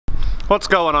What's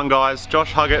going on, guys?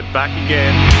 Josh Huggett back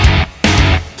again.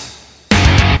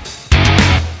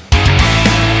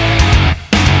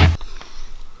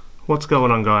 What's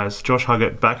going on, guys? Josh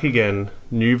Huggett back again.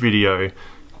 New video,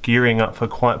 gearing up for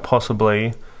quite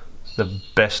possibly the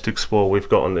best explore we've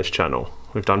got on this channel.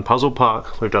 We've done Puzzle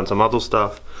Park, we've done some other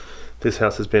stuff. This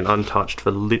house has been untouched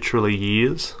for literally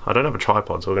years. I don't have a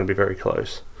tripod, so we're going to be very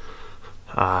close.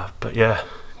 But yeah,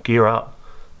 gear up.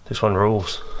 This one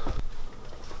rules.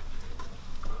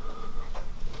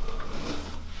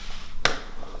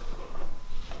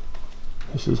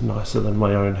 This is nicer than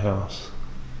my own house.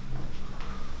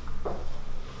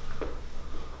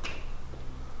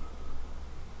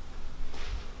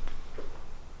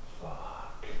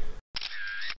 Fuck.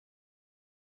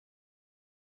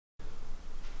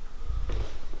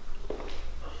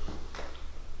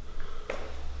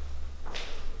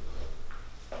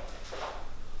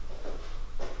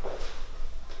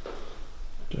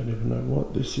 Don't even know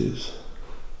what this is.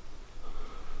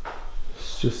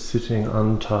 It's just sitting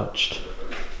untouched.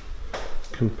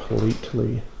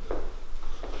 Completely.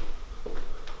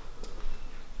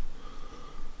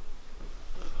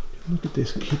 Look at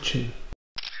this kitchen.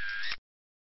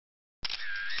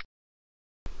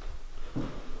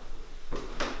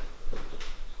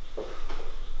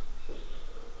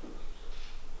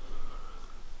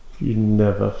 You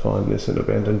never find this in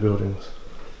abandoned buildings.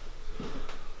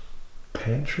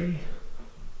 Pantry?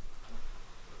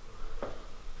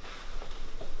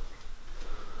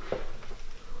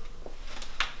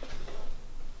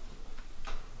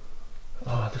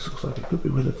 Oh, this looks like it could be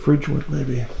where the fridge went,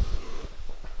 maybe.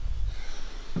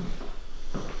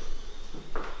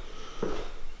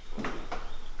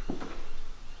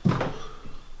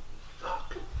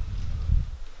 Fuck.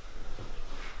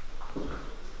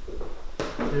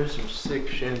 There's some sick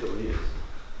chandeliers.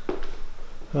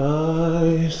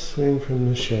 I swing from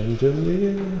the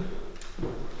chandelier.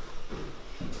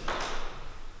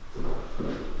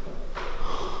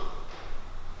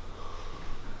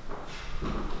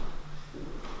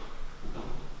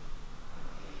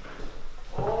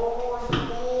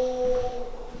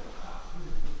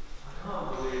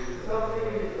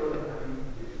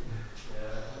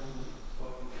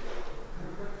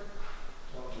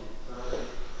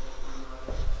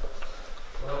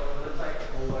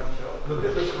 Look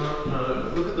at the front.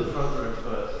 No, look at the front room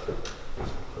first.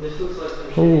 This looks like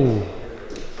some shit.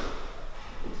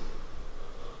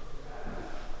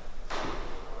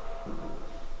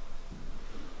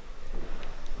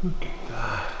 Look at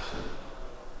that.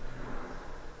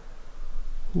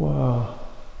 Wow.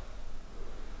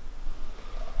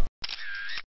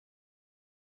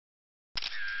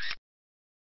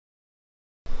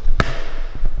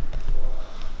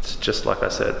 It's just like I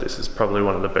said, this is probably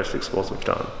one of the best explores we've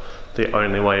done. The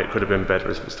only way it could have been better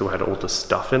is if it still had all the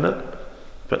stuff in it.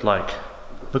 But like,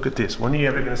 look at this. When are you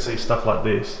ever going to see stuff like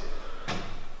this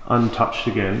untouched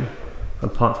again,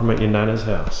 apart from at your nana's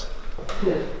house?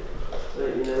 Yeah,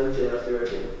 at your nana's house, you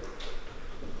reckon?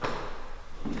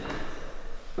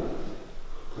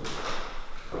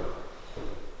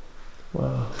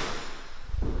 Wow.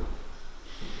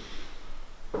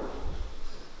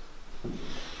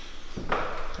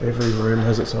 Every room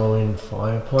has its own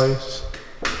fireplace.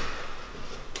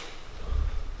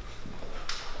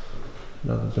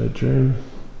 Another bedroom.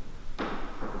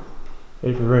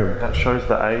 Every room. That shows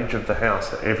the age of the house,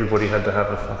 that everybody had to have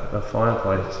a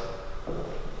fireplace.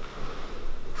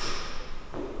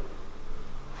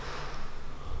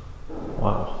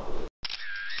 Wow.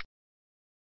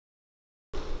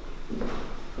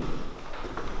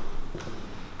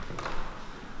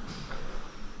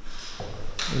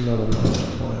 Another master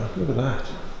fire. Look at that.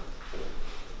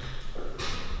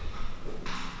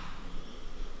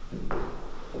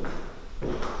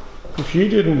 If you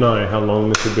didn't know how long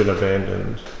this had been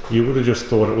abandoned, you would have just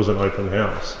thought it was an open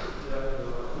house.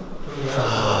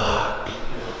 Fuck.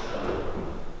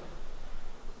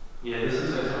 Yeah, this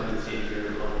is like something seen very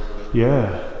long.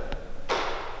 Yeah.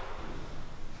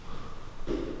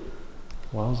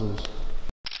 Wowzers.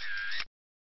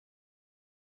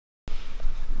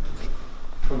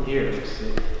 From here, let's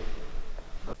see.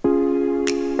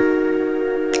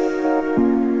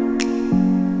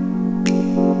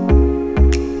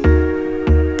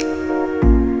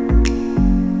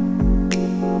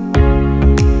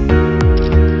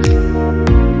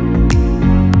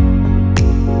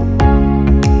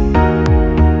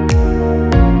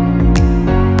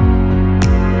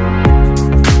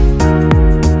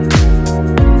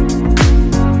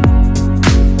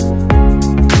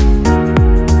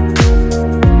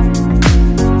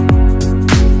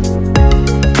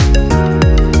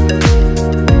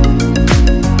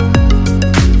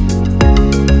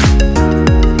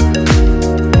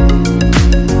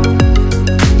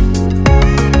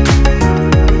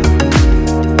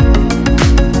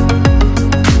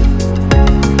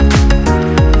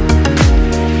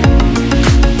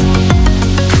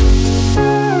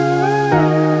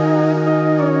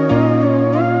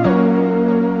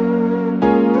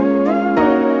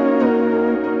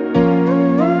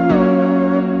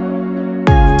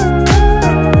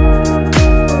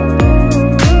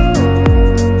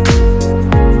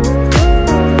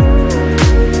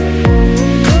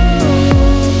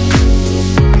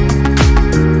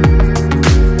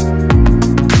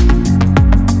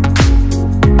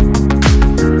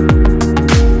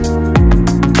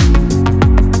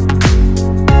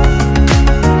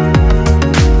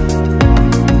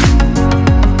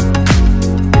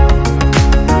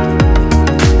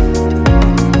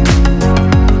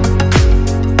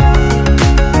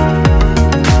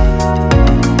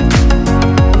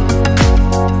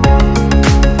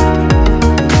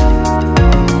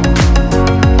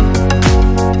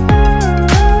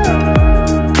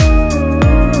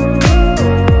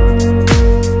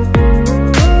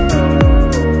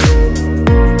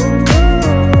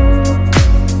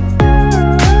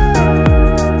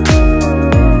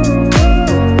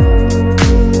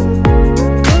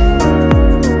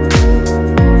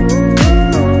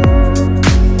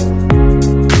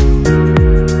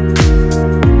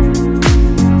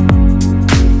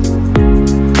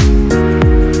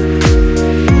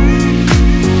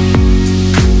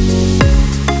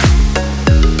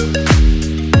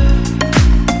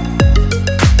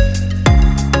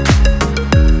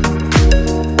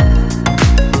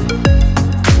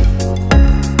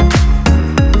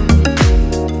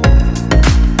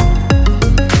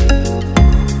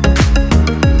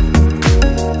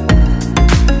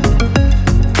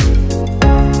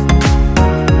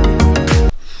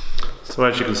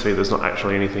 can see, there's not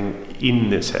actually anything in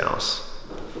this house.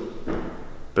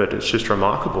 But it's just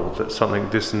remarkable that something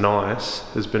this nice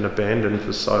has been abandoned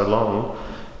for so long,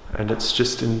 and it's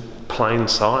just in plain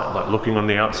sight. Like looking on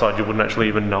the outside, you wouldn't actually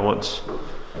even know it's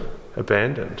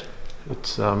abandoned.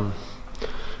 It's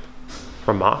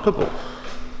remarkable.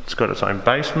 It's got its own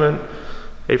basement.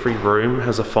 Every room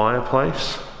has a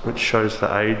fireplace, which shows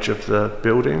the age of the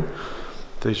building.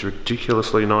 These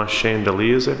ridiculously nice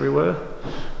chandeliers everywhere,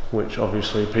 which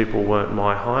obviously people weren't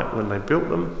my height when they built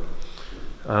them.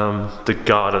 The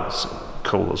garden's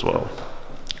cool as well.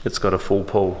 It's got a full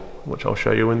pool, which I'll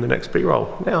show you in the next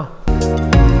B-roll now.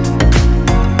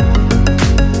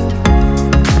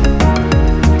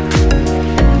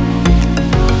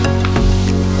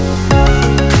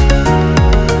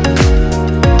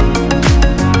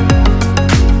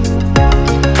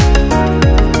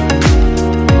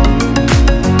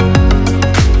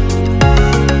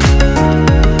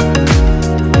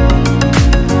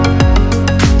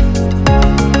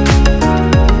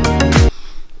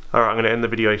 End the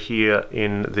video here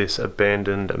in this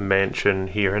abandoned mansion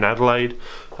here in Adelaide.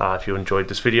 If you enjoyed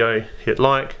this video, hit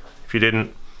like. If you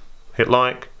didn't, hit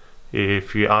like.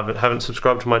 If you haven't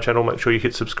subscribed to my channel, make sure you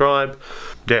hit subscribe.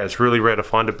 Yeah, it's really rare to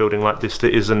find a building like this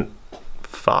that isn't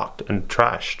fucked and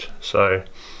trashed. So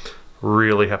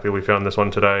really happy we found this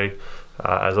one today.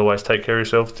 As always, take care of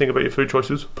yourself. Think about your food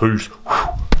choices. Peace.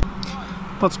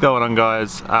 What's going on,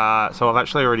 guys? So I've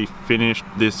actually already finished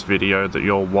this video that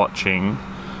you're watching.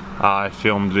 I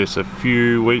filmed this a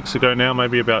few weeks ago now,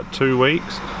 maybe about 2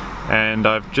 weeks, and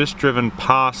I've just driven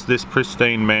past this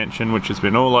pristine mansion, which has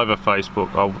been all over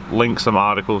Facebook. I'll link some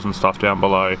articles and stuff down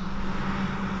below.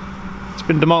 It's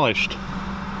been demolished.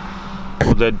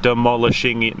 Well, they're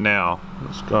demolishing it now.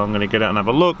 I'm going to get out and have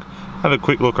a look, have a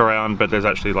quick look around, but there's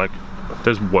actually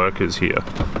there's workers here.